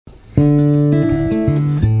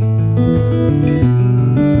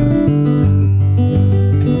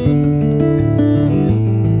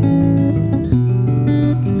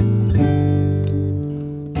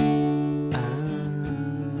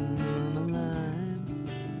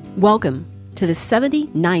Welcome to the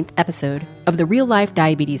 79th episode of the Real Life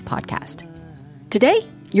Diabetes Podcast. Today,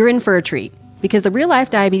 you're in for a treat because the Real Life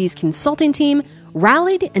Diabetes Consulting team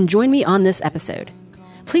rallied and joined me on this episode.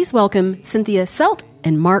 Please welcome Cynthia Selt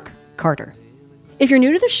and Mark Carter. If you're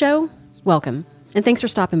new to the show, welcome, and thanks for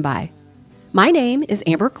stopping by. My name is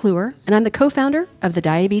Amber Kluwer, and I'm the co-founder of the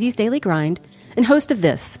Diabetes Daily Grind and host of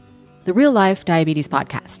this, the Real Life Diabetes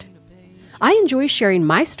Podcast. I enjoy sharing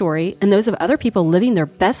my story and those of other people living their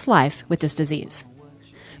best life with this disease.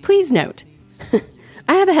 Please note,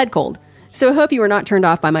 I have a head cold, so I hope you are not turned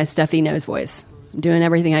off by my stuffy nose voice. I'm doing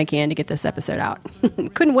everything I can to get this episode out.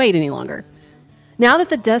 Couldn't wait any longer. Now that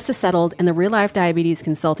the dust has settled and the Real Life Diabetes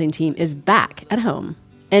Consulting team is back at home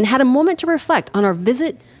and had a moment to reflect on our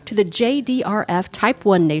visit to the JDRF Type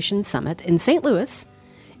 1 Nation Summit in St. Louis,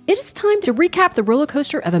 it is time to recap the roller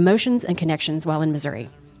coaster of emotions and connections while in Missouri.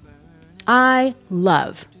 I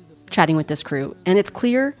love chatting with this crew, and it's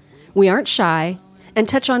clear we aren't shy and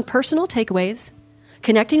touch on personal takeaways,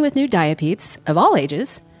 connecting with new diapeeps of all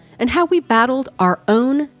ages, and how we battled our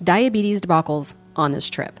own diabetes debacles on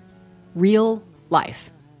this trip. Real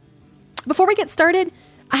life. Before we get started,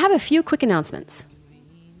 I have a few quick announcements.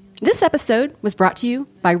 This episode was brought to you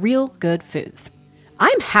by Real Good Foods.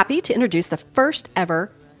 I'm happy to introduce the first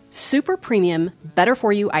ever super premium Better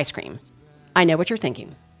For You ice cream. I know what you're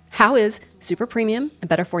thinking. How is super premium and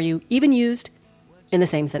better for you even used in the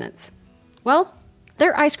same sentence? Well,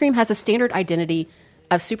 their ice cream has a standard identity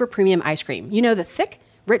of super premium ice cream. You know, the thick,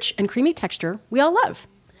 rich, and creamy texture we all love.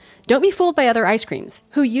 Don't be fooled by other ice creams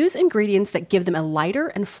who use ingredients that give them a lighter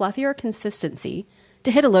and fluffier consistency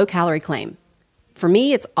to hit a low-calorie claim. For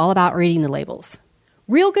me, it's all about reading the labels.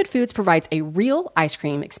 Real Good Foods provides a real ice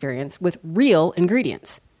cream experience with real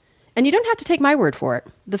ingredients. And you don't have to take my word for it.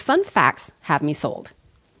 The fun facts have me sold.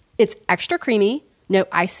 It's extra creamy, no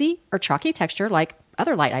icy or chalky texture like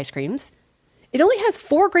other light ice creams. It only has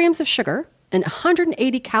 4 grams of sugar and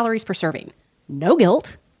 180 calories per serving. No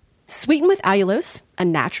guilt. Sweetened with allulose, a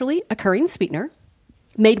naturally occurring sweetener.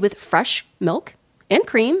 Made with fresh milk and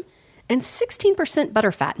cream and 16%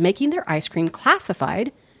 butterfat, making their ice cream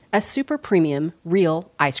classified as super premium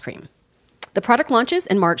real ice cream. The product launches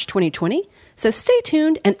in March 2020, so stay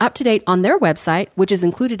tuned and up to date on their website, which is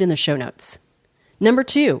included in the show notes. Number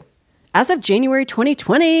 2, as of January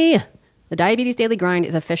 2020, the Diabetes Daily Grind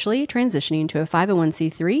is officially transitioning to a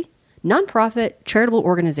 501c3 nonprofit charitable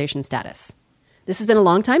organization status. This has been a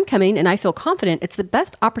long time coming, and I feel confident it's the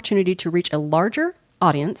best opportunity to reach a larger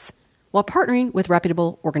audience while partnering with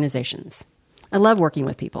reputable organizations. I love working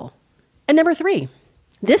with people. And number 3,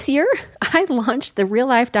 this year, I launched the Real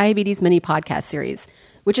Life Diabetes Mini Podcast series,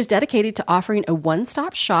 which is dedicated to offering a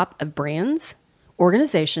one-stop shop of brands,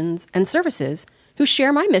 organizations, and services who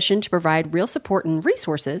share my mission to provide real support and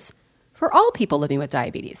resources for all people living with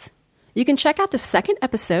diabetes. You can check out the second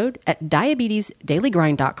episode at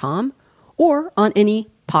diabetesdailygrind.com or on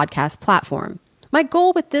any podcast platform. My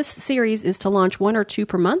goal with this series is to launch 1 or 2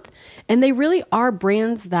 per month, and they really are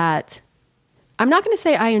brands that I'm not going to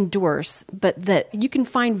say I endorse, but that you can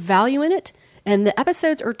find value in it. And the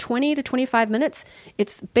episodes are 20 to 25 minutes.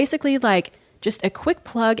 It's basically like just a quick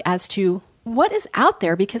plug as to what is out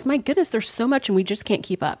there, because my goodness, there's so much and we just can't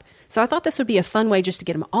keep up. So I thought this would be a fun way just to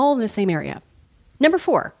get them all in the same area. Number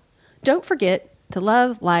 4, don't forget to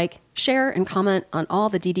love, like, share, and comment on all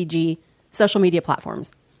the DDG social media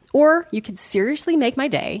platforms. Or you could seriously make my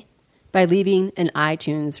day by leaving an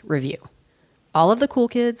iTunes review. All of the cool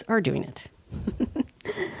kids are doing it.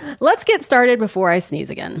 Let's get started before I sneeze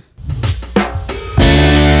again.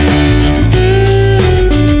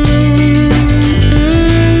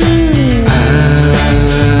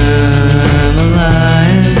 I'm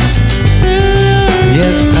alive.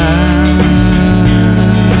 Yes, I'm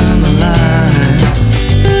alive.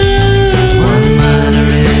 One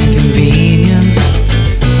minor inconvenience,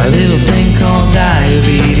 a little thing called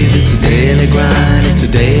diabetes. It's a daily grind, it's a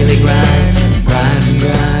daily grind. Grinds and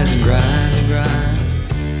grinds and grinds and grinds.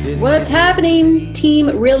 What's happening,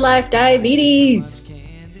 Team Real Life Diabetes?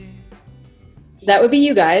 That would be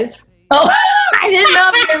you guys. Oh, I didn't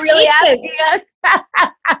know if you were really asking us.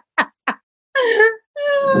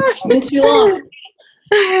 It's been too long.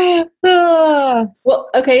 Well,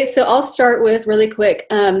 okay, so I'll start with really quick.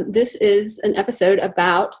 This is an episode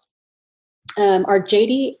about our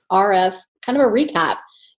JDRF, kind of a recap.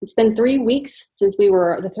 It's been 3 weeks since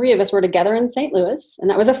the 3 of us were together in St. Louis, and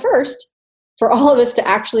that was a first for all of us to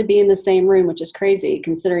actually be in the same room, which is crazy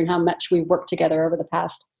considering how much we've worked together over the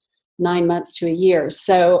past 9 months to a year.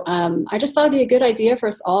 So I just thought it'd be a good idea for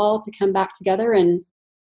us all to come back together and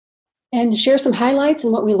share some highlights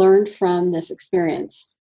and what we learned from this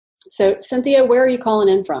experience. So Cynthia, where are you calling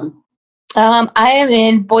in from? I am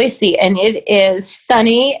in Boise, and it is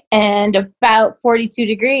sunny and about 42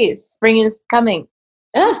 degrees. Spring is coming.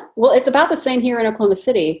 Well, it's about the same here in Oklahoma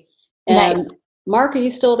City. Nice. Mark, are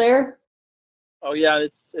you still there? Oh yeah,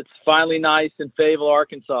 it's finally nice in Fayetteville,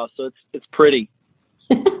 Arkansas, so it's pretty.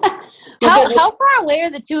 How far away are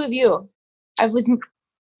the two of you? I was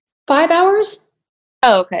 5 hours.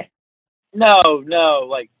 Oh, okay. No,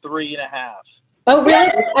 like 3.5. Oh,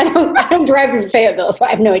 really? I don't drive to Fayetteville, so I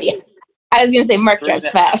have no idea. I was going to say Mark drives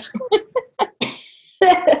fast.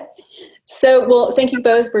 So, well, thank you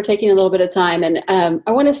both for taking a little bit of time. And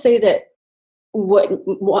I want to say that what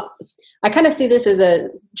I kind of see this as a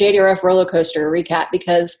JDRF roller coaster recap,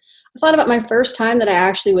 because I thought about my first time that I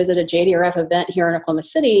actually was at a JDRF event here in Oklahoma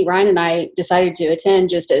City. Ryan and I decided to attend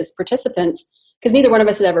just as participants because neither one of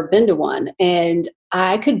us had ever been to one. And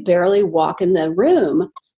I could barely walk in the room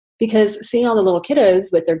because seeing all the little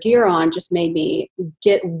kiddos with their gear on just made me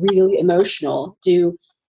get really emotional. Do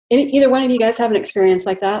either one of you guys have an experience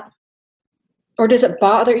like that? Or does it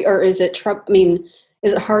bother you, or is it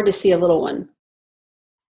is it hard to see a little one?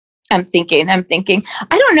 I'm thinking. I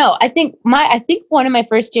don't know. I think one of my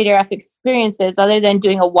first JDRF experiences, other than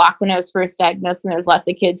doing a walk when I was first diagnosed and there was lots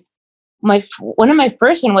of kids, one of my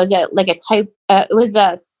first one was at like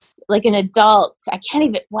like an adult. I can't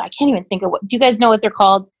even think of what. Do you guys know what they're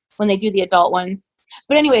called when they do the adult ones?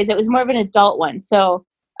 But anyways, it was more of an adult one. So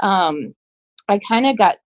I kind of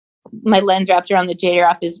got my lens wrapped around the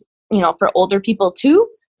JDRF is, for older people too.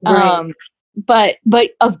 Right.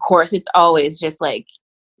 But of course, it's always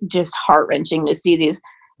just heart-wrenching to see these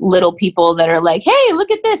little people that are like, hey,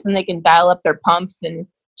 look at this, and they can dial up their pumps and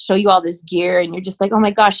show you all this gear, and you're just like, oh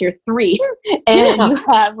my gosh, you're 3 and you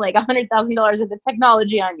have like $100,000 worth of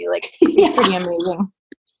technology on you. Like, it's pretty amazing.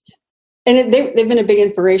 And they've been a big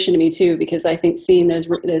inspiration to me too, because I think seeing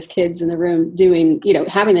those kids in the room doing,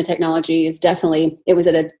 having the technology is definitely. It was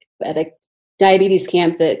at a diabetes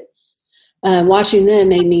camp that watching them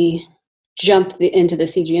made me jump into the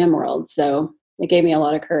CGM world. So it gave me a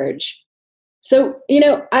lot of courage. So,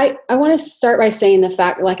 I want to start by saying the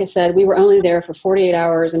fact, like I said, we were only there for 48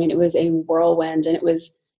 hours. I mean, it was a whirlwind, and it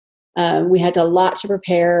was, we had a lot to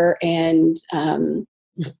prepare, and,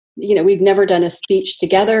 we've never done a speech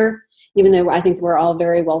together, even though I think we're all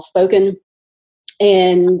very well spoken.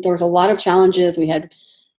 And there was a lot of challenges. We had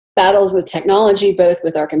battles with technology, both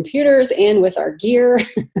with our computers and with our gear.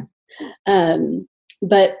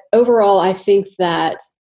 But overall, I think that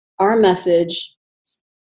our message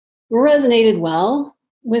resonated well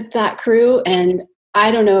with that crew. And I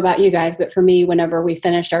don't know about you guys, but for me, whenever we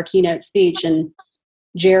finished our keynote speech and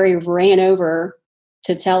Jerry ran over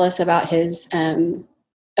to tell us about his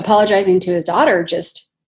apologizing to his daughter, just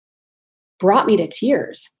brought me to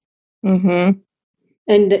tears. Mm-hmm.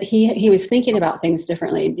 And that he was thinking about things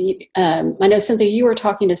differently. I know, Cynthia, you were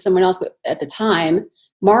talking to someone else at the time.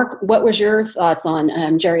 Mark, what was your thoughts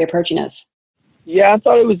on Jerry approaching us? Yeah, I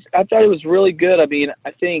thought it was really good. I mean,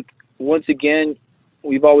 I think once again,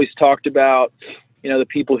 we've always talked about, the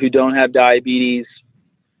people who don't have diabetes.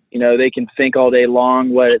 They can think all day long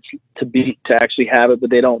what it's to actually have it, but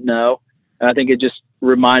they don't know. And I think it just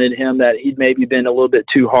reminded him that he'd maybe been a little bit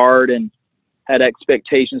too hard and had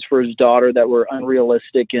expectations for his daughter that were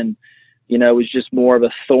unrealistic, and was just more of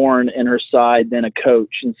a thorn in her side than a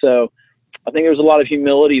coach. And so I think there was a lot of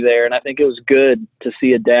humility there, and I think it was good to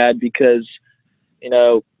see a dad because,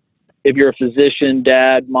 if you're a physician,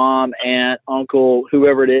 dad, mom, aunt, uncle,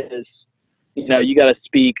 whoever it is, you got to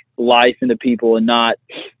speak life into people and not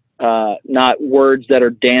words that are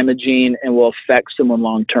damaging and will affect someone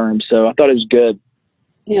long term. So I thought it was good.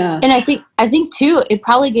 Yeah. And I think too, it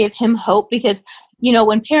probably gave him hope because,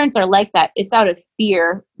 when parents are like that, it's out of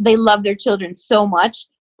fear. They love their children so much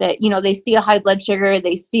that, they see a high blood sugar,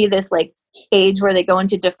 they see this like age where they go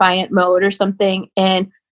into defiant mode or something,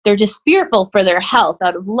 and they're just fearful for their health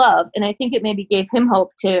out of love. And I think it maybe gave him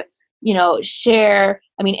hope to, share.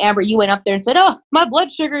 I mean, Amber, you went up there and said, oh, my blood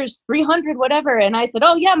sugar is 300, whatever. And I said,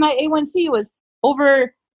 oh yeah, my A1C was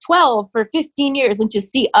over 12 for 15 years. And to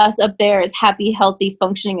see us up there as happy, healthy,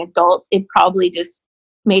 functioning adults, it probably just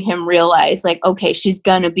made him realize like, okay, she's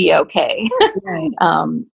going to be okay. Right.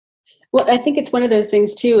 Well, I think it's one of those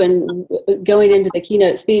things too. And going into the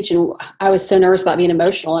keynote speech, and I was so nervous about being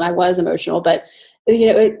emotional, and I was emotional, but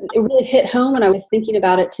it really hit home when I was thinking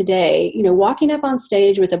about it today. Walking up on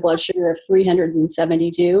stage with a blood sugar of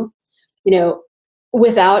 372,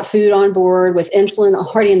 without food on board, with insulin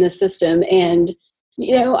already in the system. And,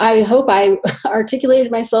 I hope I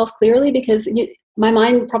articulated myself clearly because my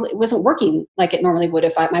mind probably wasn't working like it normally would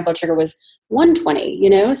if my blood sugar was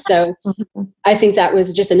 120, So I think that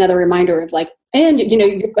was just another reminder of like, and,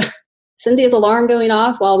 Cynthia's alarm going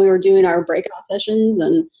off while we were doing our breakout sessions,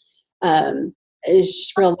 and it's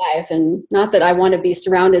just real life. And not that I want to be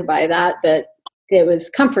surrounded by that, but it was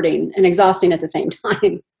comforting and exhausting at the same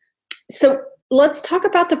time. So let's talk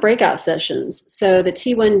about the breakout sessions. So the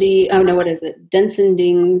T1D, oh no, what is it? Denson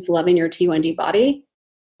Ding's Loving Your T1D Body.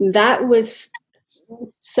 That was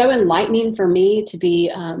so enlightening for me to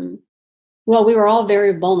be, we were all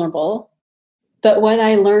very vulnerable, but what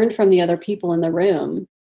I learned from the other people in the room,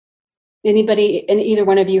 anybody, and either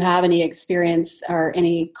one of you have any experience or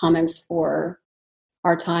any comments for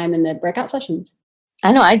our time in the breakout sessions?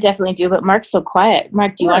 I know I definitely do, but Mark's so quiet.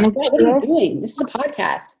 Mark, do you want to? What are you doing? This is a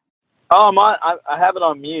podcast. Oh, I have it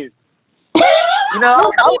on mute. You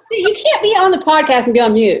can't be on the podcast and be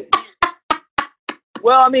on mute.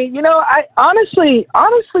 Well, I mean, I honestly,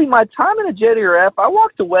 my time in the JDRF, I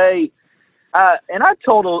walked away, and I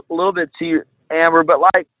told a little bit to you, Amber, but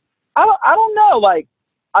like, I don't know, like,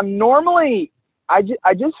 I'm normally, I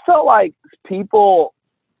just felt like people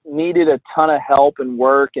needed a ton of help and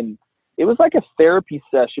work, and it was like a therapy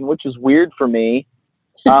session, which is weird for me.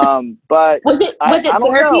 But was it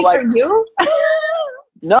therapy for you?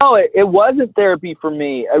 No, it wasn't therapy for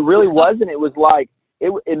me. It really wasn't. It was like,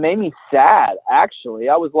 it made me sad, actually.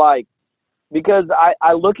 I was like, because I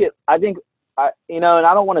think, and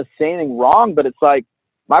I don't want to say anything wrong, but it's like,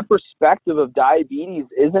 my perspective of diabetes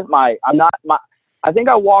isn't I think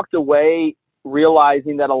I walked away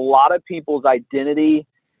realizing that a lot of people's identity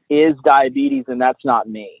is diabetes, and that's not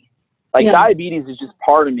me. Like, diabetes is just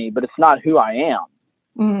part of me, but it's not who I am.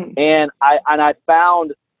 Mm-hmm. And I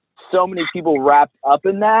found so many people wrapped up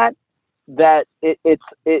in that it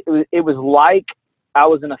was like I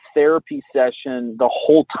was in a therapy session the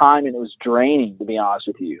whole time, and it was draining, to be honest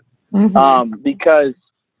with you. Mm-hmm. Because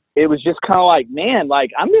it was just kind of like, man,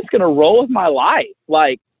 like, I'm just going to roll with my life.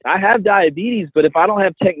 Like, I have diabetes, but if I don't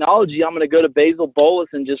have technology, I'm going to go to basal bolus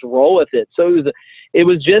and just roll with it. So it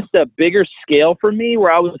was just a bigger scale for me,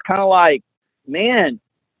 where I was kind of like, man,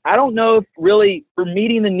 I don't know if really for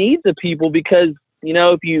meeting the needs of people, because,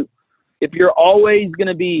 if you're always going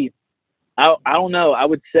to be, I don't know, I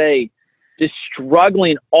would say just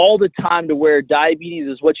struggling all the time to where diabetes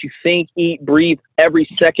is what you think, eat, breathe every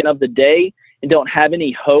second of the day, and don't have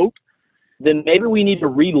any hope, then maybe we need to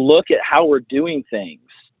relook at how we're doing things.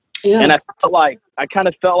 Yeah. And I kind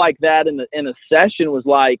of felt like that in the session was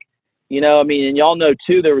like, and y'all know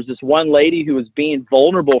too, there was this one lady who was being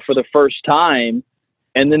vulnerable for the first time.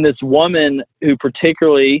 And then this woman who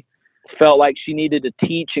particularly felt like she needed to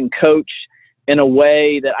teach and coach in a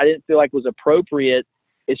way that I didn't feel like was appropriate.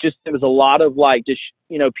 It was a lot of like, just,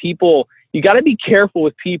 people, you got to be careful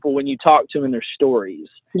with people when you talk to them in their stories.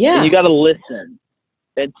 Yeah. And you got to listen.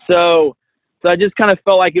 And so I just kind of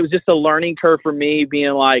felt like it was just a learning curve for me,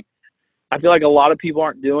 being like, I feel like a lot of people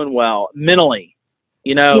aren't doing well mentally,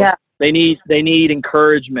 Yeah. They need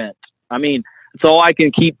encouragement. I mean, that's all I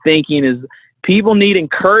can keep thinking is people need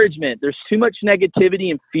encouragement. There's too much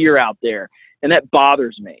negativity and fear out there, and that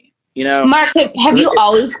bothers me, Mark, have you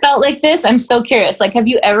always felt like this? I'm so curious. Like, have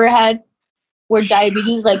you ever had where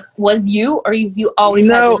diabetes was you, or have you always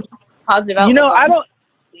had this positive outlook?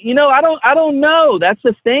 I don't know. That's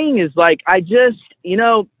the thing, is like, I just,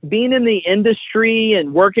 being in the industry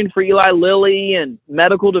and working for Eli Lilly and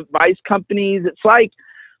medical device companies, it's like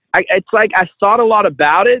I thought a lot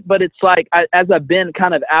about it, but it's like, as I've been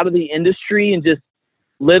kind of out of the industry and just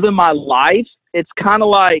living my life, it's kind of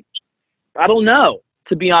like, I don't know,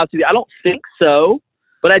 to be honest with you. I don't think so,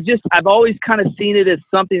 but I've always kind of seen it as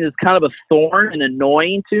something that's kind of a thorn and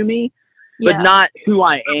annoying to me, but not who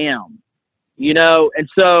I am, and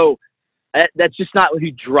so that's just not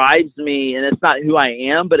who drives me, and it's not who I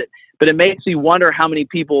am, but it makes me wonder how many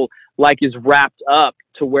people is wrapped up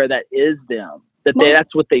to where that is them.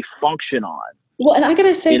 That's what they function on. Well, and I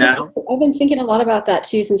gotta say, I've been thinking a lot about that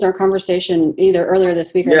too since our conversation either earlier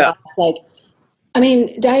this week or last. Like, I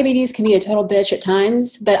mean, diabetes can be a total bitch at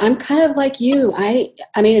times, but I'm kind of like you. I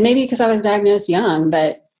mean, maybe because I was diagnosed young,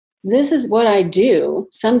 but this is what I do.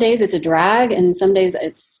 Some days it's a drag, and some days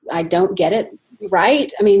I don't get it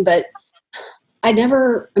right. I mean, but and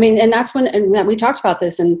that's and we talked about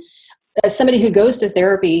this. And as somebody who goes to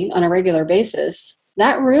therapy on a regular basis,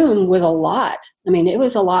 that room was a lot. I mean, it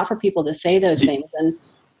was a lot for people to say those things. And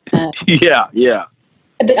yeah.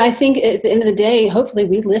 But I think at the end of the day, hopefully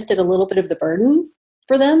we lifted a little bit of the burden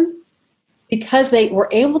for them, because they were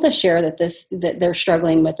able to share that they're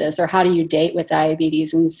struggling with this, or how do you date with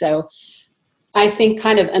diabetes. And so I think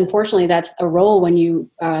kind of unfortunately that's a role when you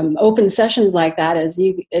open sessions like that is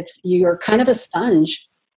you're kind of a sponge.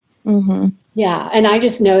 Mm-hmm. Yeah. And I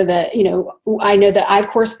just know that, I know that I've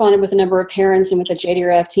corresponded with a number of parents and with the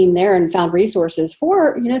JDRF team there and found resources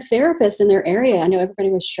for, therapists in their area. I know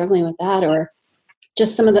everybody was struggling with that, or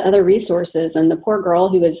just some of the other resources. And the poor girl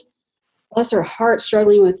who was, bless her heart,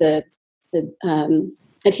 struggling with the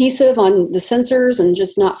adhesive on the sensors and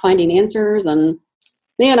just not finding answers. And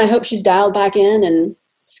man, I hope she's dialed back in and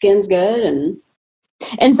skin's good.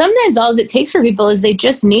 And sometimes all it takes for people is they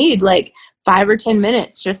just need like 5 or 10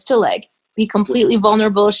 minutes just to like be completely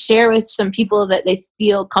vulnerable, share with some people that they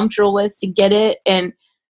feel comfortable with to get it. And,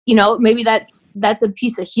 maybe that's a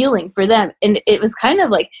piece of healing for them. And it was kind of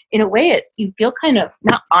like, in a way, you feel kind of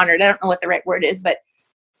not honored. I don't know what the right word is, but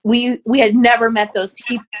we had never met those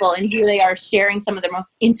people, and here they are sharing some of their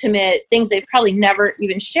most intimate things they've probably never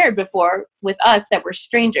even shared before with us that were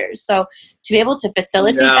strangers. So to be able to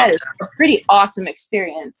facilitate that is a pretty awesome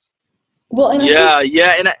experience. Well, and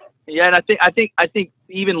I think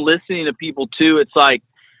even listening to people too, it's like,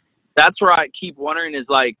 that's where I keep wondering is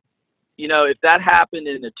like, if that happened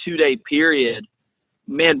in a 2-day period,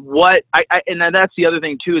 man, what and that's the other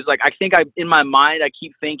thing too, is like, I think in my mind, I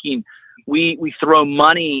keep thinking, we throw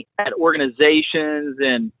money at organizations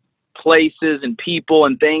and places and people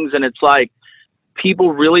and things. And it's like,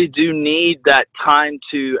 people really do need that time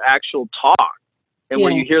to actual talk and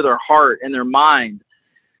where you hear their heart and their mind.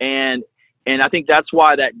 And I think that's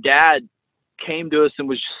why that dad came to us and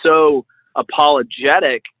was so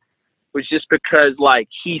apologetic, was just because like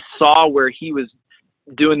he saw where he was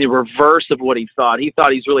doing the reverse of what he thought. He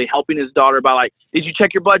thought he's really helping his daughter by like, did you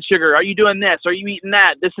check your blood sugar? Are you doing this? Are you eating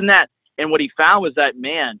that? This and that. And what he found was that,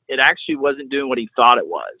 man, it actually wasn't doing what he thought it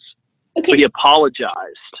was. Okay. But he apologized.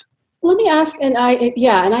 Let me ask,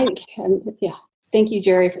 thank you,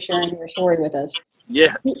 Jerry, for sharing your story with us.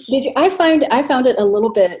 Yeah. I found it a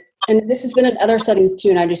little bit, and this has been in other settings too,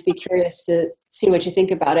 and I'd just be curious to see what you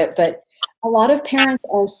think about it, but a lot of parents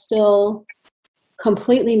are still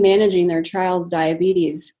completely managing their child's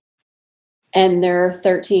diabetes, and they're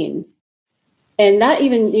 13. And that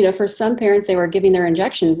even, for some parents, they were giving their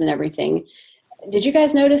injections and everything. Did you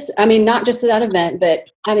guys notice? I mean, not just at that event, but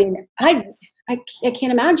I mean, I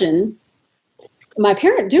can't imagine my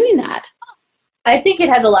parent doing that. I think it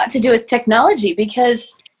has a lot to do with technology because,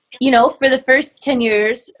 for the first 10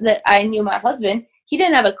 years that I knew my husband, he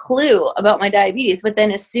didn't have a clue about my diabetes. But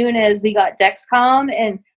then as soon as we got Dexcom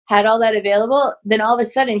and had all that available, then all of a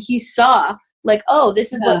sudden he saw like, oh,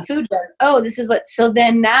 this is what food does. Oh, this is what. So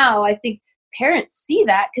then now I think parents see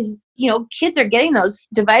that because, kids are getting those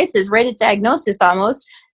devices right at diagnosis almost.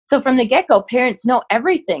 So from the get-go, parents know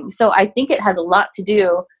everything. So I think it has a lot to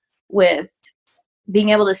do with being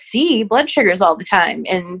able to see blood sugars all the time.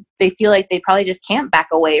 And they feel like they probably just can't back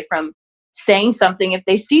away from saying something if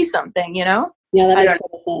they see something, Yeah, that makes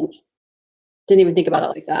total sense. Didn't even think about it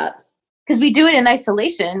like that. Because we do it in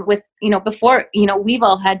isolation with, before, we've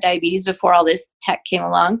all had diabetes before all this tech came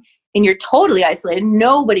along, and you're totally isolated.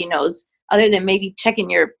 Nobody knows other than maybe checking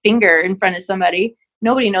your finger in front of somebody.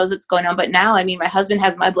 Nobody knows what's going on. But now, I mean, my husband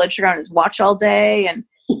has my blood sugar on his watch all day, and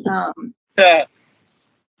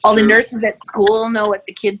all the nurses at school know what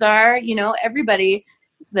the kids are. Everybody,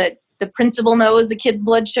 the principal knows the kid's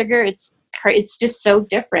blood sugar. It's just so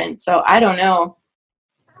different. So I don't know.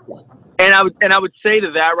 And I would say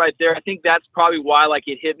to that right there, I think that's probably why like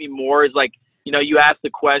it hit me more is like, you asked the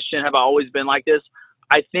question, have I always been like this?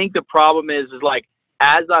 I think the problem is like,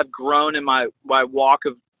 as I've grown in my walk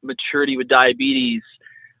of maturity with diabetes,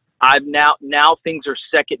 I've now things are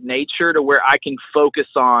second nature to where I can focus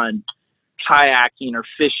on kayaking or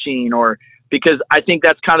fishing, or because I think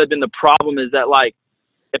that's kind of been the problem is that like,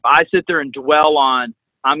 if I sit there and dwell on,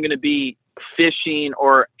 I'm going to be fishing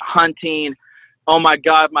or hunting, oh my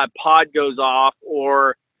God, my pod goes off,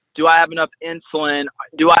 or do I have enough insulin?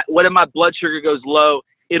 What if my blood sugar goes low?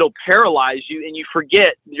 It'll paralyze you and you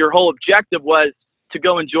forget your whole objective was to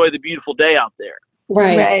go enjoy the beautiful day out there.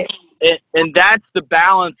 Right. And that's the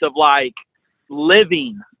balance of like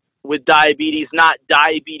living with diabetes, not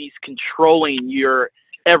diabetes controlling your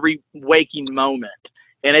every waking moment.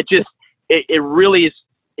 And it really is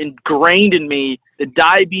ingrained in me that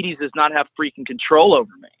diabetes does not have freaking control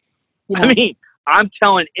over me. Yeah. I mean, I'm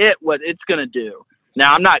telling it what it's going to do.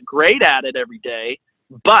 Now, I'm not great at it every day,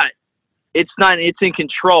 but it's in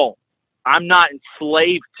control. I'm not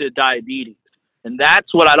enslaved to diabetes. And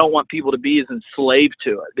that's what I don't want people to be, is enslaved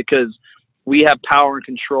to it, because we have power and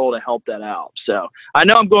control to help that out. So I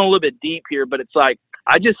know I'm going a little bit deep here, but it's like,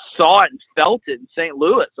 I just saw it and felt it in St.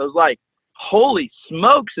 Louis. I was like, holy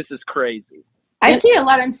smokes, this is crazy. I see it a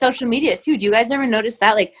lot on social media too. Do you guys ever notice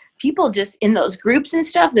that? Like people just in those groups and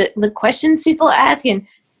stuff, the questions people ask, and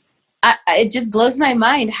it just blows my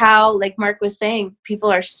mind how, like Mark was saying,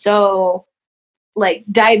 people are so like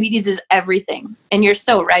diabetes is everything. And you're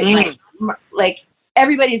so right. Like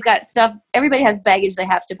everybody's got stuff. Everybody has baggage they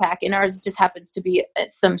have to pack, and ours just happens to be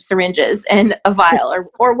some syringes and a vial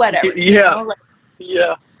or whatever. Yeah.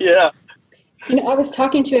 Yeah. I was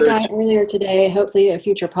talking to a guy earlier today, hopefully a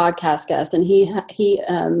future podcast guest, and he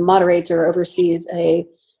moderates or oversees a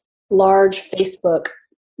large Facebook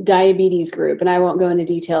diabetes group, and I won't go into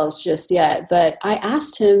details just yet. But I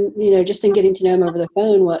asked him, just in getting to know him over the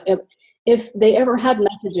phone, if they ever had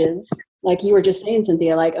messages like you were just saying,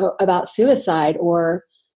 Cynthia, like about suicide or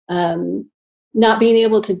not being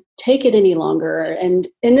able to take it any longer. And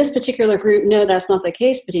in this particular group, no, that's not the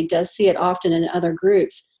case, but he does see it often in other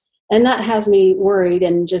groups. And that has me worried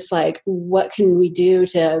and just like, what can we do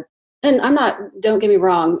to, and don't get me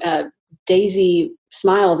wrong, Daisy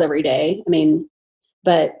smiles every day. I mean,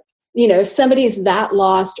 but if somebody's that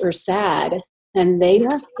lost or sad and they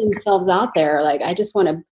put themselves out there, like, I just want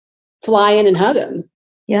to fly in and hug them.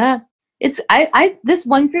 Yeah. It's, this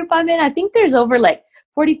one group I'm in, I think there's over like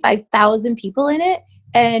 45,000 people in it.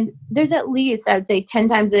 And there's at least, I would say 10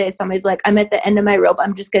 times a day, somebody's like, I'm at the end of my rope.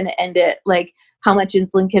 I'm just going to end it. Like, how much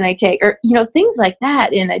insulin can I take? Or, things like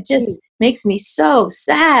that. And it just makes me so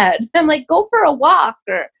sad. I'm like, go for a walk,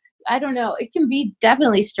 or I don't know. It can be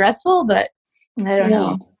definitely stressful, but I don't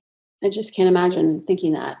know. I just can't imagine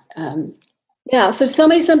thinking that. So tell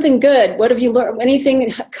me something good. What have you learned?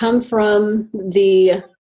 Anything come from the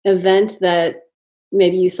event that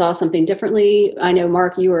maybe you saw something differently? I know,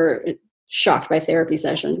 Mark, you were shocked by therapy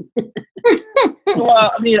session.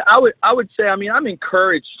 Well, I mean, I would say, I'm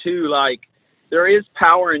encouraged too. Like, there is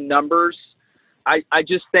power in numbers. I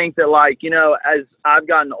just think that, like, as I've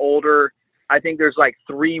gotten older, I think there's like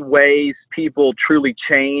 3 ways people truly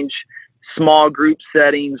change: small group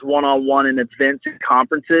settings, one-on-one, and events and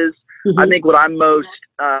conferences. Mm-hmm. I think what I'm most,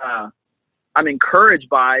 I'm encouraged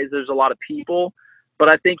by is there's a lot of people, but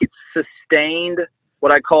I think it's sustained,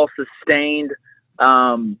 what I call sustained,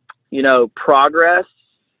 progress.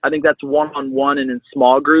 I think that's one-on-one and in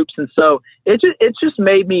small groups. And so it just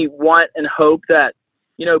made me want and hope that,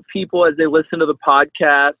 people, as they listen to the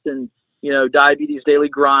podcast and, Diabetes Daily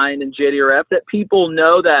Grind and JDRF, that people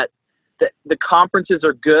know that the conferences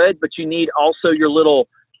are good, but you need also your little,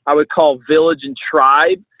 I would call, village and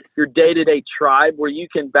tribe, your day-to-day tribe, where you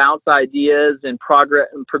can bounce ideas and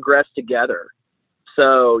progress together.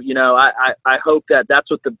 So, I hope that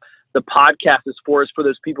that's what the podcast is for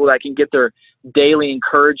those people that can get their daily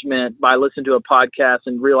encouragement by listening to a podcast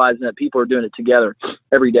and realizing that people are doing it together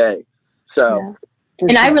every day. So,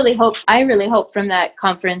 and sure. I really hope from that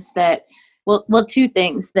conference that, well, 2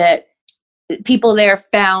 things: that people there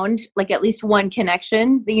found like at least one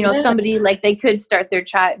connection, somebody like they could start their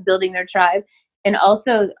tribe, building their tribe. And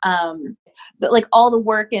also, but like all the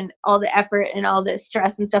work and all the effort and all the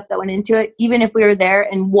stress and stuff that went into it, even if we were there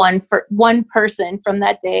and one person from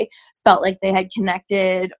that day felt like they had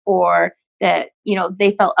connected, or that,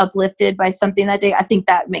 they felt uplifted by something that day, I think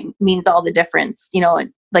that means all the difference,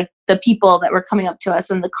 and like the people that were coming up to us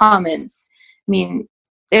in the comments, I mean,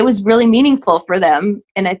 it was really meaningful for them.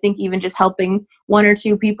 And I think even just helping 1 or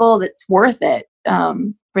 2 people, that's worth it,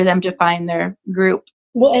 for them to find their group.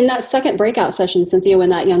 Well, in that second breakout session, Cynthia, when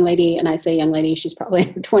that young lady, and I say young lady, she's probably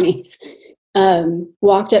in her 20s,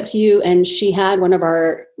 walked up to you and she had one of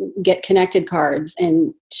our Get Connected cards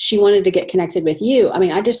and she wanted to get connected with you. I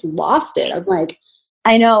mean, I just lost it. I'm like,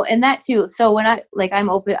 I know. And that too. So when I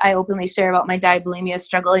openly share about my diabulimia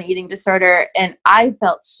struggle and eating disorder, and I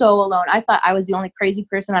felt so alone. I thought I was the only crazy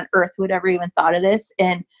person on earth who had ever even thought of this.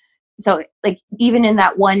 And so like, even in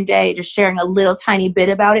that one day, just sharing a little tiny bit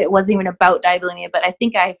about it, it wasn't even about diabulimia, but I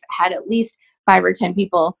think I've had at least 5 or 10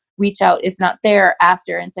 people reach out, if not there,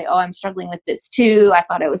 after, and say, oh, I'm struggling with this too. I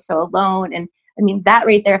thought I was so alone. And I mean, that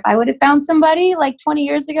right there, if I would have found somebody like 20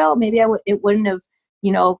 years ago, maybe it wouldn't have,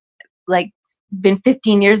 like been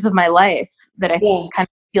 15 years of my life that I kind of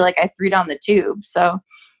feel like I threw down the tube. So,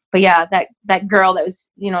 but yeah, that girl that was,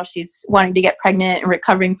 she's wanting to get pregnant and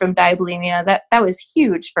recovering from diabulimia, that was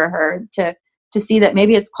huge for her to see that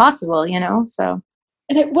maybe it's possible, so.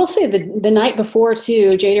 And I will say the night before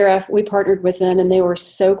too, JDRF, we partnered with them and they were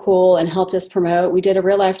so cool and helped us promote. We did a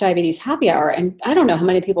Real Life Diabetes happy hour, and I don't know how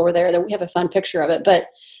many people were there. We have a fun picture of it, but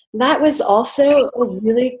that was also a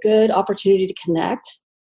really good opportunity to connect.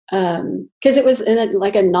 Because it was in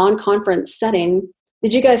a non-conference setting.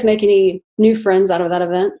 Did you guys make any new friends out of that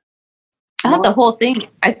event? I thought the whole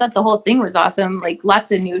thing was awesome. Like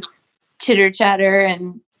lots of new chitter chatter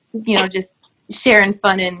and, just sharing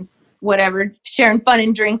fun and whatever, sharing fun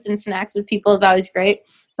and drinks and snacks with people is always great.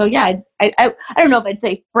 So yeah, I don't know if I'd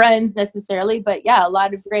say friends necessarily, but yeah, a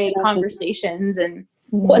lot of great conversations. And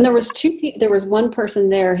well, and there was one person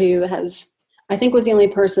there who I think was the only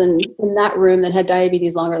person in that room that had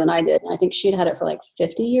diabetes longer than I did. And I think she'd had it for like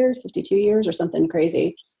 50 years, 52 years or something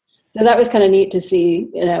crazy. So that was kind of neat to see,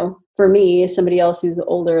 for me, somebody else who's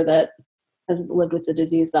older that has lived with the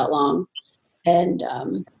disease that long. And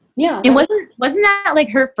yeah. And wasn't that like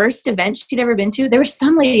her first event she'd ever been to? There was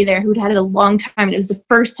some lady there who'd had it a long time, and it was the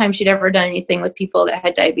first time she'd ever done anything with people that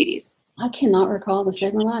had diabetes. I cannot recall to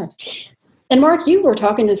save my life. And Mark, you were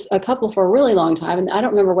talking to a couple for a really long time, and I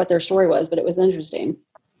don't remember what their story was, but it was interesting.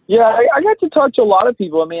 Yeah, I got to talk to a lot of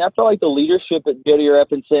people. I mean, I felt like the leadership at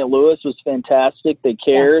JDRF in St. Louis was fantastic. They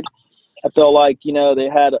cared. Yeah. I felt like, they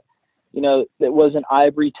had, it was an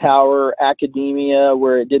ivory tower academia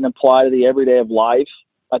where it didn't apply to the everyday of life.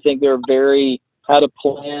 I think they're had a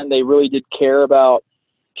plan. They really did care about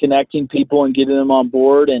connecting people and getting them on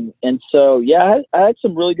board. And so, yeah, I had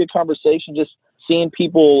some really good conversation, just seeing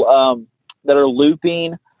people that are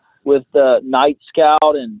looping with Night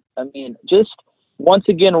Scout. And I mean, just once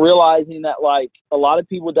again, realizing that like a lot of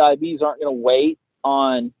people with diabetes aren't going to wait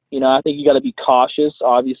on, I think you got to be cautious.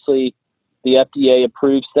 Obviously the FDA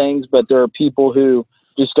approves things, but there are people who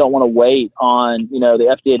just don't want to wait on,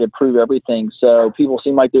 the FDA to approve everything. So people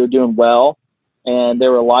seem like they were doing well, and they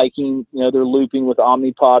were liking, they're looping with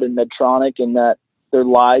Omnipod and Medtronic, and that their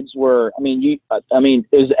lives were, it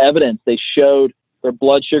was evidence. They showed their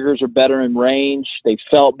blood sugars are better in range. They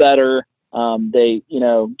felt better.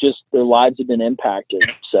 Just their lives have been impacted.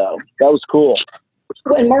 So that was cool.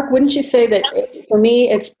 And Mark, wouldn't you say that for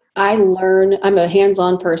me, I'm a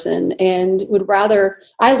hands-on person and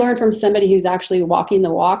I learn from somebody who's actually walking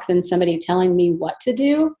the walk than somebody telling me what to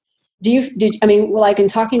do. Like in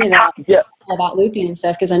talking to them about looping and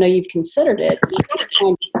stuff, because I know you've considered it,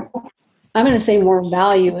 I'm going to say more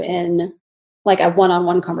value in like a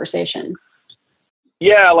one-on-one conversation.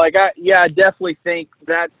 Yeah. I definitely think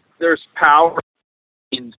that there's power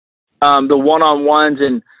in the one-on-ones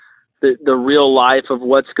and the real life of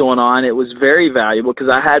what's going on. It was very valuable because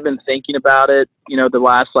I had been thinking about it, the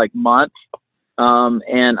last like month.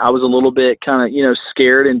 And I was a little bit kind of,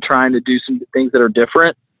 scared and trying to do some things that are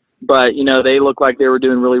different, but, they look like they were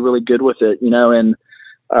doing really, really good with it, and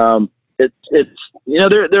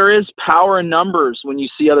there is power in numbers when you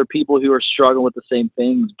see other people who are struggling with the same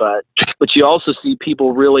things, but you also see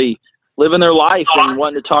people really living their life and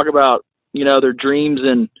wanting to talk about, their dreams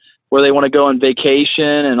and where they want to go on vacation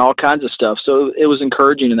and all kinds of stuff. So it was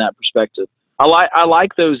encouraging in that perspective. I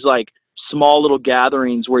like those like small little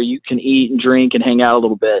gatherings where you can eat and drink and hang out a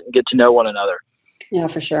little bit and get to know one another. Yeah,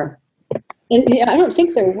 for sure. And I don't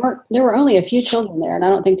think there were only a few children there, and I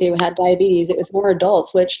don't think they had diabetes. It was more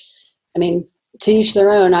adults, which, to each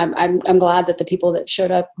their own. I'm glad that the people that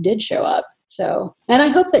showed up did show up. So, and I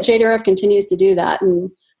hope that JDRF continues to do that. And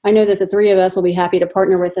I know that the three of us will be happy to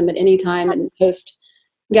partner with them at any time and host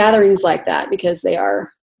gatherings like that, because they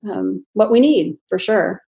are what we need for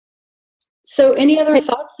sure. So any other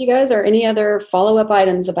thoughts, you guys, or any other follow-up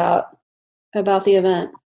items about the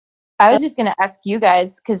event? I was just going to ask you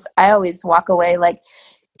guys, because I always walk away like,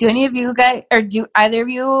 do any of you guys, or do either of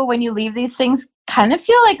you, when you leave these things, kind of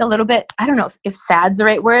feel like a little bit, I don't know if sad's the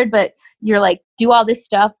right word, but you're like, do all this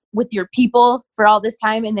stuff with your people for all this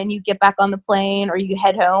time, and then you get back on the plane or you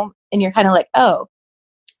head home and you're kind of like, oh.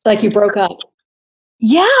 Like you broke up.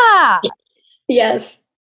 Yeah. Yes.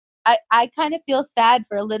 I kind of feel sad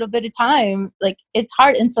for a little bit of time. Like it's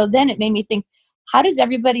hard. And so then it made me think, how does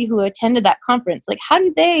everybody who attended that conference, like how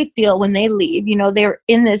do they feel when they leave? They're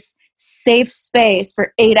in this safe space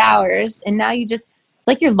for 8 hours, and now it's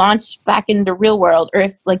like you're launched back into the real world, or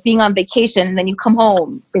if like being on vacation and then you come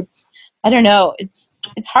home. I don't know. It's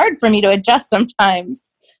hard for me to adjust sometimes.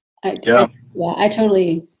 I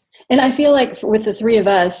totally. And I feel like with the three of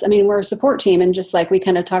us, we're a support team, and just like we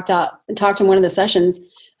kind of talked in one of the sessions,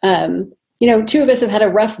 two of us have had a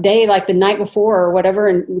rough day like the night before or whatever.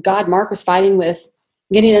 And Mark was fighting with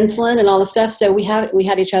getting insulin and all the stuff. So we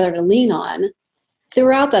had each other to lean on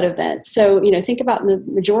throughout that event. So, think about the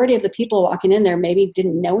majority of the people walking in there maybe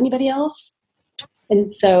didn't know anybody else.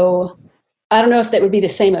 And so I don't know if that would be the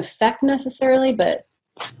same effect necessarily, but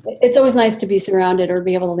it's always nice to be surrounded or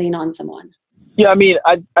be able to lean on someone. Yeah,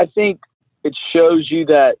 I think it shows you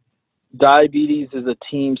that diabetes is a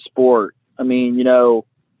team sport.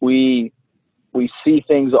 We see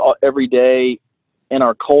things every day in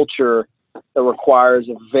our culture that requires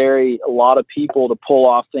a lot of people to pull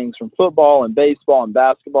off things from football and baseball and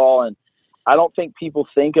basketball. And I don't think people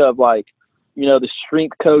think of like the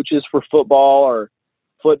strength coaches for football or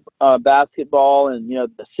basketball, and, the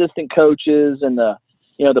assistant coaches and the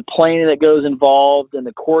planning that goes involved and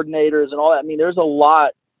the coordinators and all that. I mean, there's a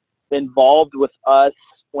lot involved with us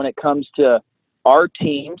when it comes to our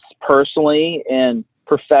teams personally and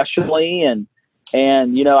professionally. And,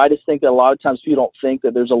 I just think that a lot of times people don't think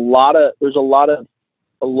that there's a lot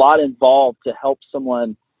involved to help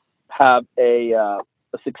someone have a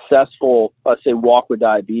successful, let's say, walk with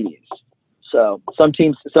diabetes. So some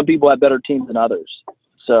people have better teams than others.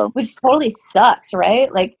 So, which totally sucks,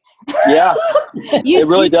 right? Like, yeah, it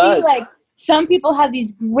really does. See, like, some people have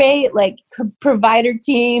these great, like, provider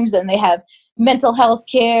teams, and they have mental health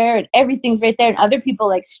care and everything's right there. And other people,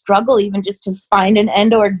 like, struggle even just to find an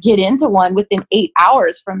endo or get into one within 8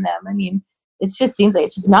 hours from them. I mean, it just seems like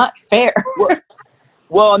it's just not fair.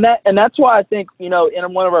 Well, and that's why I think, in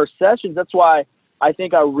one of our sessions, that's why I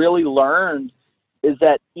think I really learned is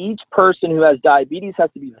that each person who has diabetes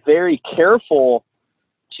has to be very careful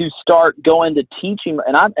to start going to teaching.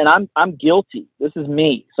 And I'm guilty. This is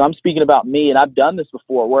me. So I'm speaking about me, and I've done this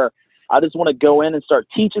before where I just want to go in and start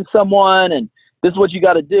teaching someone, and this is what you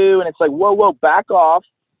got to do. And it's like, whoa, back off.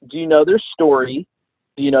 Do you know their story?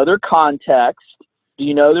 Do you know their context? Do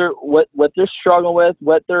you know what they're struggling with,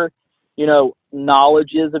 what their,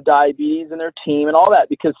 knowledge is of diabetes and their team and all that?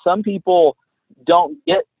 Because some people don't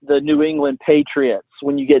get the New England Patriots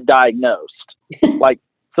when you get diagnosed. Like,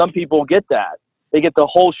 some people get that. They get the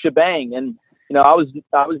whole shebang. And, I was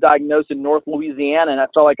diagnosed in North Louisiana, and I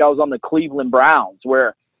felt like I was on the Cleveland Browns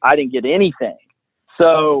where I didn't get anything.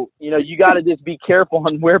 So, you got to just be careful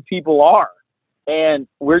on where people are. And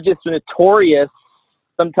we're just notorious.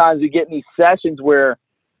 Sometimes we get in these sessions where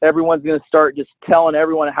everyone's going to start just telling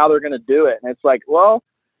everyone how they're going to do it. And it's like, well,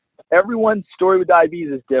 everyone's story with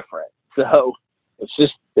diabetes is different. So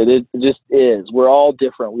it just is. We're all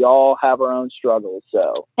different. We all have our own struggles.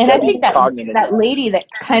 So, and I think that lady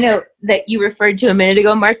that you referred to a minute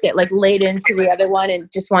ago, Mark, that, like, laid into the other one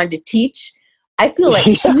and just wanted to teach, I feel like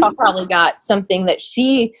she's probably got something that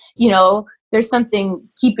she, there's something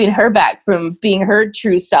keeping her back from being her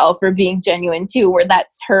true self or being genuine too, where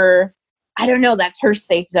that's her, I don't know, that's her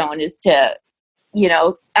safe zone is to,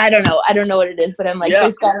 I don't know what it is, but I'm like,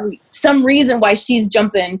 there's got to be some reason why she's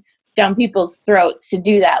jumping down people's throats to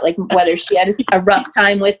do that. Like, whether she had a rough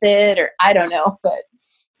time with it or I don't know, but.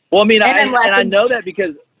 Well, I mean, I know that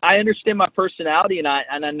because I understand my personality, and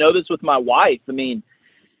I know this with my wife. I mean,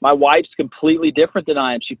 my wife's completely different than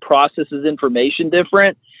I am. She processes information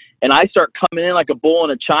different, and I start coming in like a bull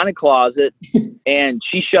in a china closet, and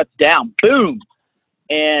she shuts down. Boom.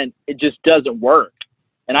 And it just doesn't work.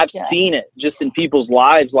 And I've seen it just in people's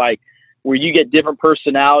lives, like, where you get different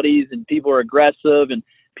personalities and people are aggressive and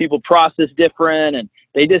people process different, and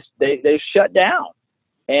they shut down.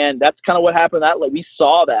 And that's kind of what happened. We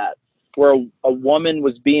saw that where a woman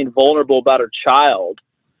was being vulnerable about her child,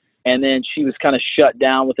 and then she was kind of shut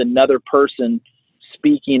down with another person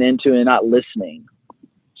speaking into it and not listening.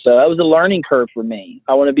 So that was a learning curve for me.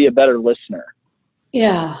 I want to be a better listener.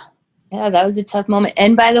 Yeah. Yeah, that was a tough moment.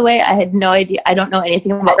 And by the way, I had no idea. I don't know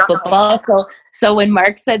anything about football. So when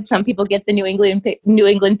Mark said some people get the New England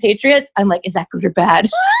Patriots, I'm like, is that good or bad?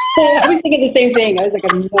 I was thinking the same thing. I was like, I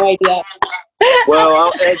have no idea.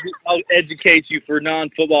 Well, I'll educate you for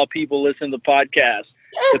non-football people listening to the podcast.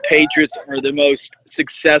 The Patriots are the most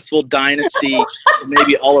successful dynasty in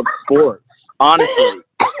maybe all of sports, honestly.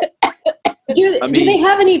 Do they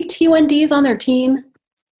have any T1Ds on their team?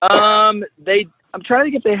 I'm trying to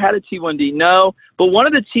think if they had a T1D. No, but one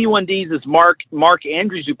of the T1Ds is Mark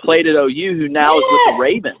Andrews, who played at OU, who now is with the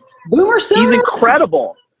Ravens. Boomer Sooner. He's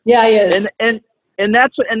incredible. Yeah, he is. And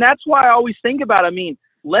that's why I always think about. I mean,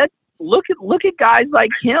 look at guys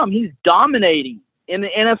like him. He's dominating in the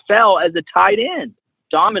NFL as a tight end.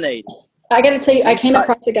 Dominating. I got to tell you, I came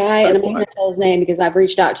across a guy, and I'm not going to tell his name because I've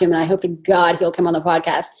reached out to him, and I hope to God he'll come on the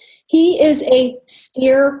podcast. He is a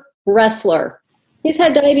steer wrestler. He's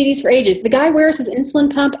had diabetes for ages. The guy wears his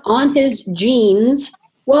insulin pump on his jeans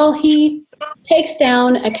while he takes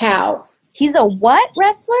down a cow. He's a what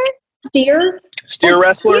wrestler? Steer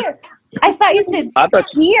wrestler? Steer. I thought you said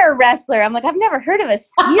steer wrestler. I'm like, I've never heard of a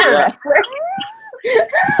steer wrestler.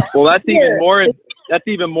 Well, that's even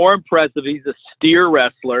more impressive. He's a steer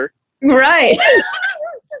wrestler. Right.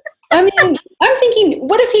 I mean, I'm thinking,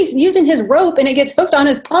 what if he's using his rope and it gets hooked on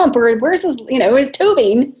his pump, or where's his, his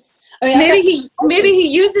tubing? I mean, maybe he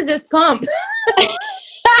uses his pump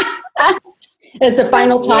as the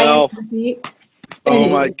final time. Well, oh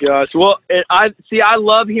my gosh! Well, I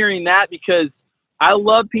love hearing that because I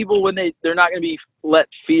love people when they're not going to be let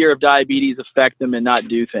fear of diabetes affect them and not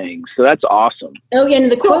do things. So that's awesome. Oh, yeah,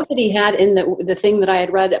 and the quote that he had in the thing that I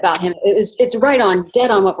had read about him, it's right on,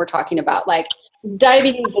 dead on what we're talking about. Like,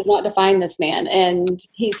 diabetes does not define this man, and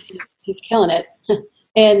he's killing it.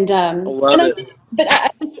 And I love it. But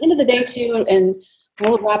at the end of the day, too, and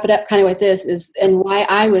we'll wrap it up kind of with this, and why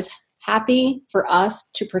I was happy for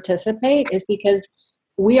us to participate is because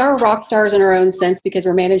we are rock stars in our own sense because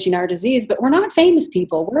we're managing our disease, but we're not famous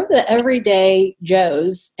people. We're the everyday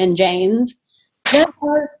Joes and Janes that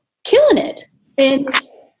are killing it. And,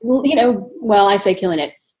 well, I say killing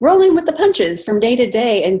it, rolling with the punches from day to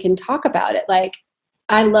day and can talk about it. Like,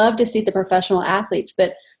 I love to see the professional athletes,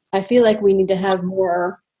 but I feel like we need to have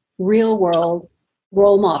more real world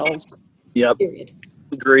role models. Yep. Period.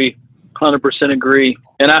 Agree. 100% agree.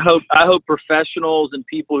 And I hope professionals and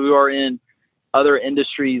people who are in other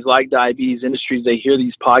industries like diabetes industries, they hear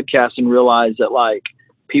these podcasts and realize that like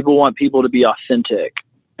people want people to be authentic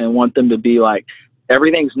and want them to be like,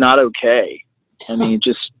 everything's not okay. I mean,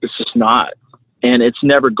 it's just not, and it's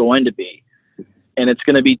never going to be, and it's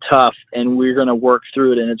going to be tough, and we're going to work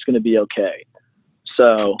through it, and it's going to be okay.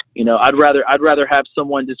 So, I'd rather have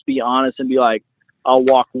someone just be honest and be like, I'll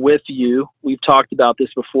walk with you. We've talked about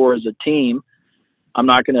this before as a team. I'm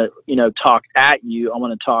not going to, talk at you. I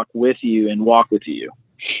want to talk with you and walk with you.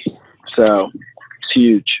 So it's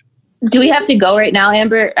huge. Do we have to go right now,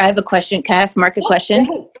 Amber? I have a question. Can I ask Mark a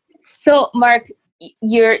question? So Mark,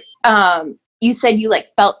 you said you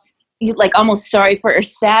felt you almost sorry for or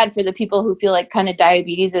sad for the people who feel like kind of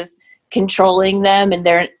diabetes is controlling them and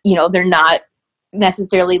they're not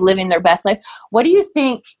necessarily living their best life. What do you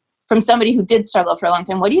think, from somebody who did struggle for a long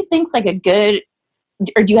time, what do you think's like a good,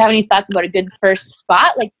 or do you have any thoughts about a good first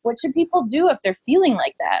spot? Like, what should people do if they're feeling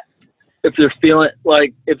like that? If they're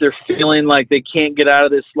feeling like they can't get out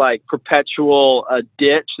of this like perpetual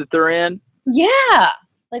ditch that they're in. Yeah.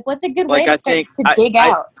 Like, what's a good way to start to dig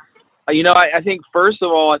out? I think first of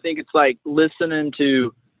all, I think it's like listening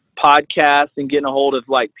to podcasts and getting a hold of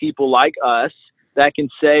like people like us that can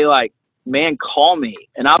say like, man, call me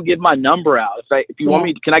and I'll give my number out. If you want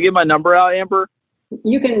me, can I give my number out, Amber?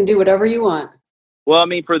 You can do whatever you want. Well, I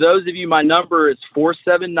mean, for those of you, my number is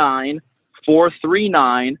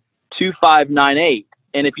 479-439-2598.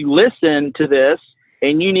 And if you listen to this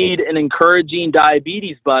and you need an encouraging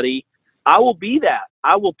diabetes buddy, I will be that.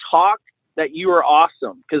 I will talk that you are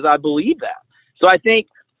awesome because I believe that. So I think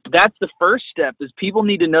that's the first step is people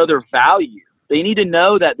need to know their value. They need to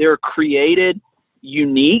know that they're created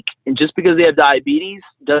unique. And just because they have diabetes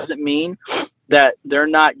doesn't mean that they're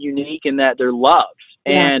not unique and that they're loved.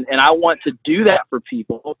 Yeah. And I want to do that for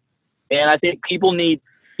people. And I think people need,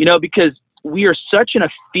 because we are such in a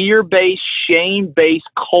fear-based, shame-based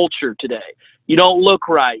culture today. You don't look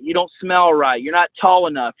right. You don't smell right. You're not tall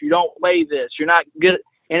enough. You don't weigh this. You're not good.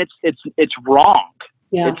 And it's wrong.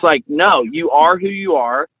 Yeah. It's like, no, you are who you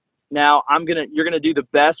are. Now you're going to do the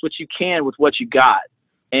best what you can with what you got.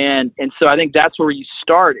 And so I think that's where you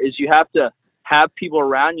start is you have to have people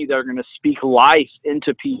around you that are going to speak life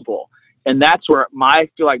into people. And that's where I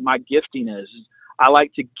feel like my gifting is. I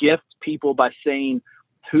like to gift people by saying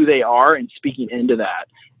who they are and speaking into that.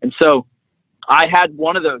 And so I had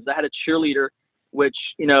one of those. I had a cheerleader, which,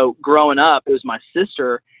 growing up, it was my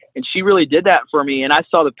sister, and she really did that for me. And I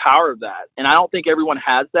saw the power of that. And I don't think everyone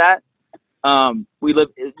has that. We live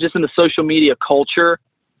just in the social media culture.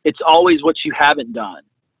 It's always what you haven't done.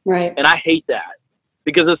 Right. And I hate that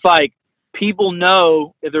because it's like people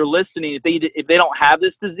know if they're listening, if they don't have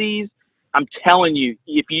this disease, I'm telling you,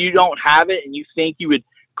 if you don't have it and you think you would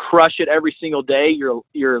crush it every single day,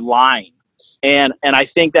 you're lying. And I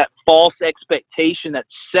think that false expectation that's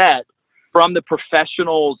set from the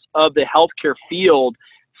professionals of the healthcare field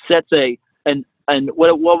sets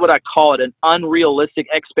what would I call it? An unrealistic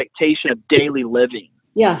expectation of daily living.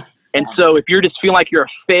 Yeah. And so if you're just feeling like you're a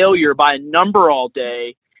failure by a number all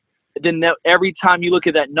day, then every time you look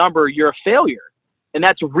at that number, you're a failure. And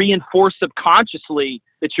that's reinforced subconsciously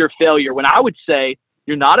that you're a failure. When I would say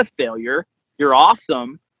you're not a failure, you're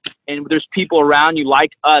awesome. And there's people around you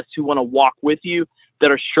like us who want to walk with you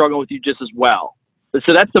that are struggling with you just as well.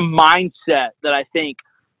 So that's the mindset that I think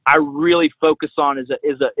I really focus on is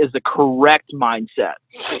a correct mindset,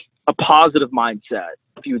 a positive mindset,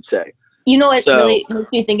 if you would say. You know what really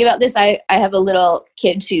makes me think about this? I have a little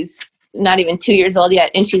kid. She's not even 2 years old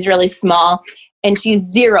yet, and she's really small. And she's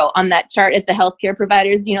 0 on that chart at the healthcare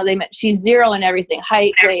providers. She's 0 in everything,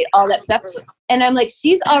 height, weight, all that stuff. And I'm like,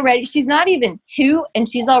 she's not even 2, and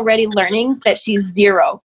she's already learning that she's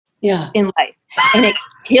 0 in life. And it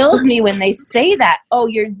kills me when they say that, oh,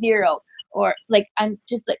 you're 0. Or like, I'm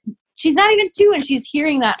just like, she's not even 2 and she's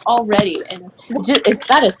hearing that already. And it's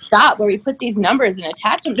got to stop where we put these numbers and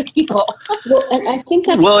attach them to people. Well, and I think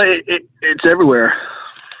that's... Well, it's everywhere.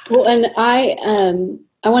 Well, and I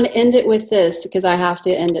want to end it with this because I have to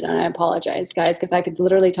end it, and I apologize, guys, because I could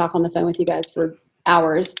literally talk on the phone with you guys for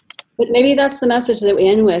hours. But maybe that's the message that we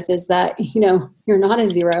end with, is that, you're not a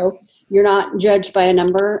zero. You're not judged by a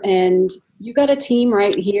number, and you got a team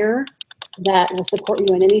right here that will support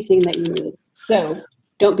you in anything that you need. So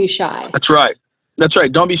don't be shy. That's right.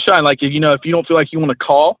 Don't be shy. Like, if you don't feel like you want to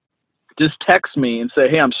call, just text me and say,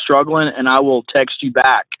 hey, I'm struggling, and I will text you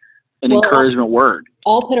back an encouragement word.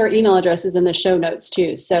 I'll put our email addresses in the show notes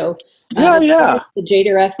too. So yeah. The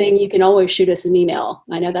JDRF thing, you can always shoot us an email.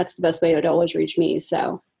 I know that's the best way to always reach me.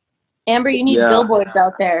 So Amber, you need billboards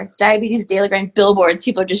out there. Diabetes Daily Grind billboards.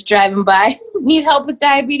 People just driving by. Need help with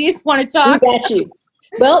diabetes? Want to talk? We got you.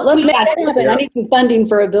 Well, let's make that happen. I need some funding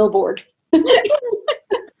for a billboard.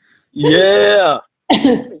 Yeah.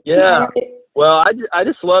 Well, I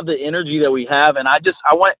just love the energy that we have, and I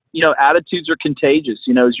want, attitudes are contagious.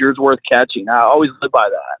 Is yours worth catching? I always live by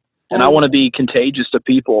that, and I want to be contagious to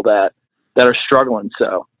people that are struggling.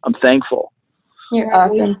 So I'm thankful. You're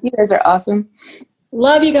awesome. You guys are awesome.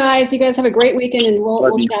 Love you guys. You guys have a great weekend, and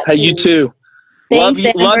we'll chat soon. Hey, you too. Thanks,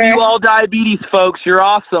 love you all, diabetes folks. You're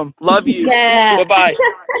awesome. Love you. Yeah. Bye-bye.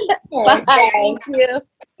 Bye. Thank you.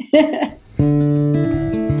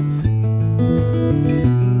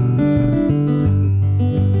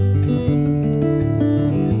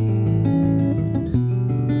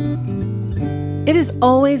 It is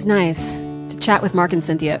always nice to chat with Mark and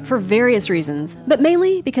Cynthia for various reasons, but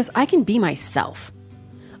mainly because I can be myself.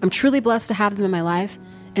 I'm truly blessed to have them in my life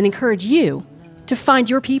and encourage you to find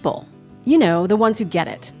your people. The ones who get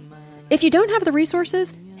it. If you don't have the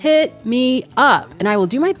resources, hit me up and I will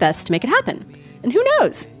do my best to make it happen. And who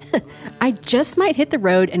knows? I just might hit the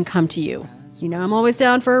road and come to you. I'm always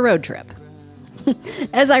down for a road trip.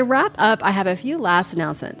 As I wrap up, I have a few last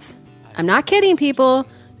announcements. I'm not kidding, people.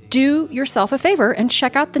 Do yourself a favor and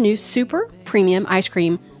check out the new Super Premium Ice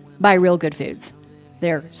Cream by Real Good Foods.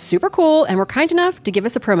 They're super cool and were kind enough to give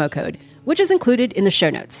us a promo code, which is included in the show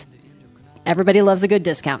notes. Everybody loves a good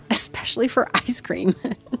discount, especially for ice cream.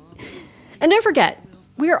 And don't forget,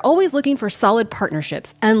 we are always looking for solid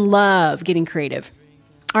partnerships and love getting creative.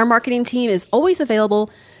 Our marketing team is always available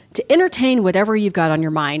to entertain whatever you've got on your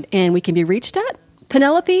mind, and we can be reached at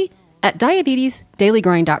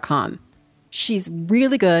Penelope@diabetesdailygrind.com. She's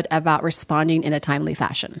really good about responding in a timely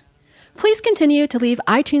fashion. Please continue to leave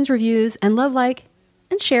iTunes reviews and love, like,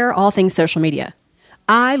 and share all things social media.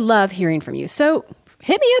 I love hearing from you, so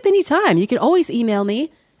hit me up anytime. You can always email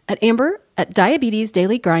me at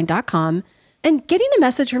amber@diabetesdailygrind.com, and getting a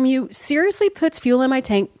message from you seriously puts fuel in my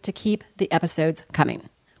tank to keep the episodes coming.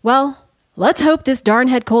 Well, let's hope this darn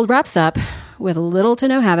head cold wraps up with little to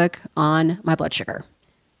no havoc on my blood sugar.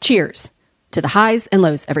 Cheers to the highs and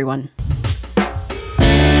lows, everyone.